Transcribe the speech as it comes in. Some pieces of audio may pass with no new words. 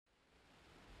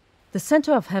The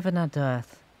Center of Heaven and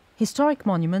Earth. Historic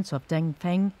monuments of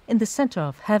Dengfeng in the center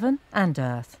of heaven and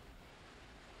earth.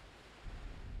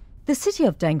 The city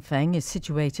of Dengfeng is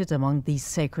situated among these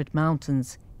sacred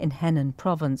mountains in Henan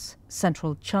province,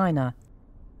 central China.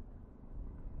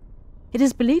 It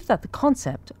is believed that the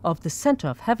concept of the center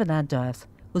of heaven and earth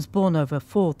was born over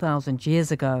 4,000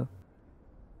 years ago.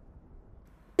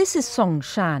 This is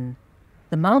Songshang.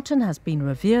 The mountain has been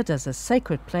revered as a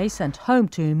sacred place and home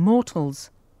to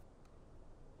immortals.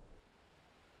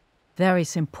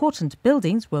 Various important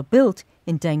buildings were built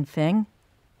in Dengfeng.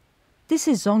 This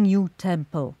is Zhougong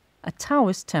Temple, a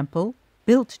Taoist temple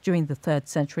built during the 3rd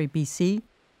century BC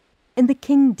in the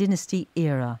Qing dynasty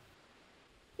era.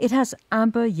 It has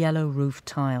amber yellow roof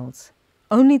tiles.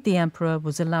 Only the emperor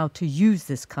was allowed to use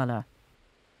this color.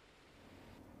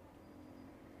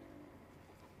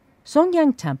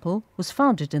 Zhougong Temple was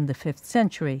founded in the 5th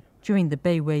century during the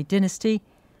Beiwei dynasty,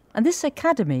 and this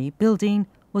academy building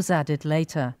was added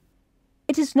later.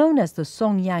 It is known as the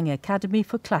Songshang Academy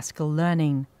for Classical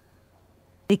Learning.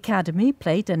 The academy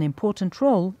played an important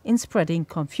role in spreading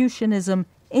Confucianism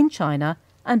in China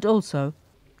and also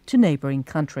to neighboring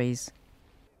countries.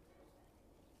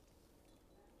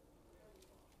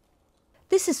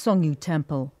 This is Zhougong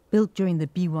Temple, built during the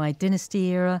Beiwei dynasty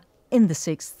era in the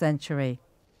 6th century.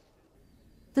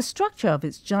 The structure of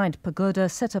its giant pagoda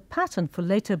set a pattern for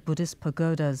later Buddhist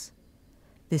pagodas.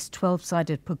 This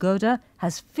 12-sided pagoda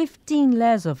has 15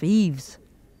 layers of eaves.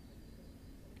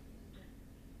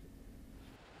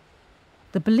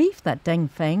 The belief that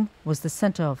Dengfeng was the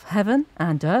center of heaven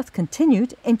and earth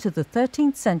continued into the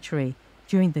 13th century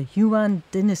during the Yuan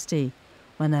dynasty,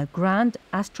 when a grand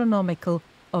astronomical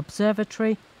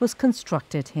observatory was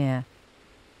constructed here.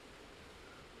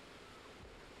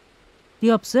 The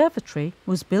observatory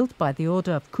was built by the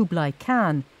order of Kublai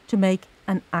Khan to make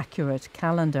an accurate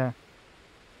calendar.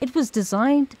 It was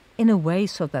designed in a way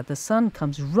so that the sun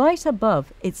comes right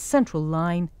above its central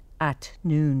line at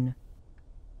noon.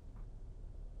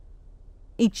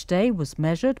 Each day was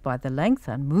measured by the length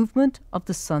and movement of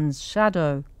the sun's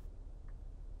shadow.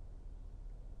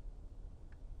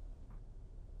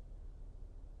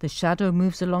 The shadow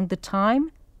moves along the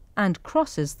time and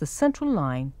crosses the central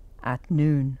line at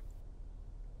noon.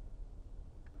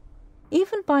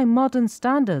 Even by modern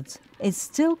standards, it's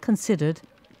still considered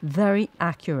very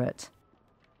accurate.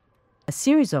 A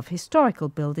series of historical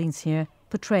buildings here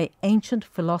portray ancient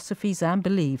philosophies and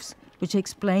beliefs, which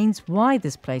explains why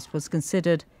this place was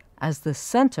considered as the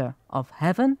center of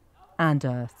heaven and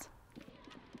earth.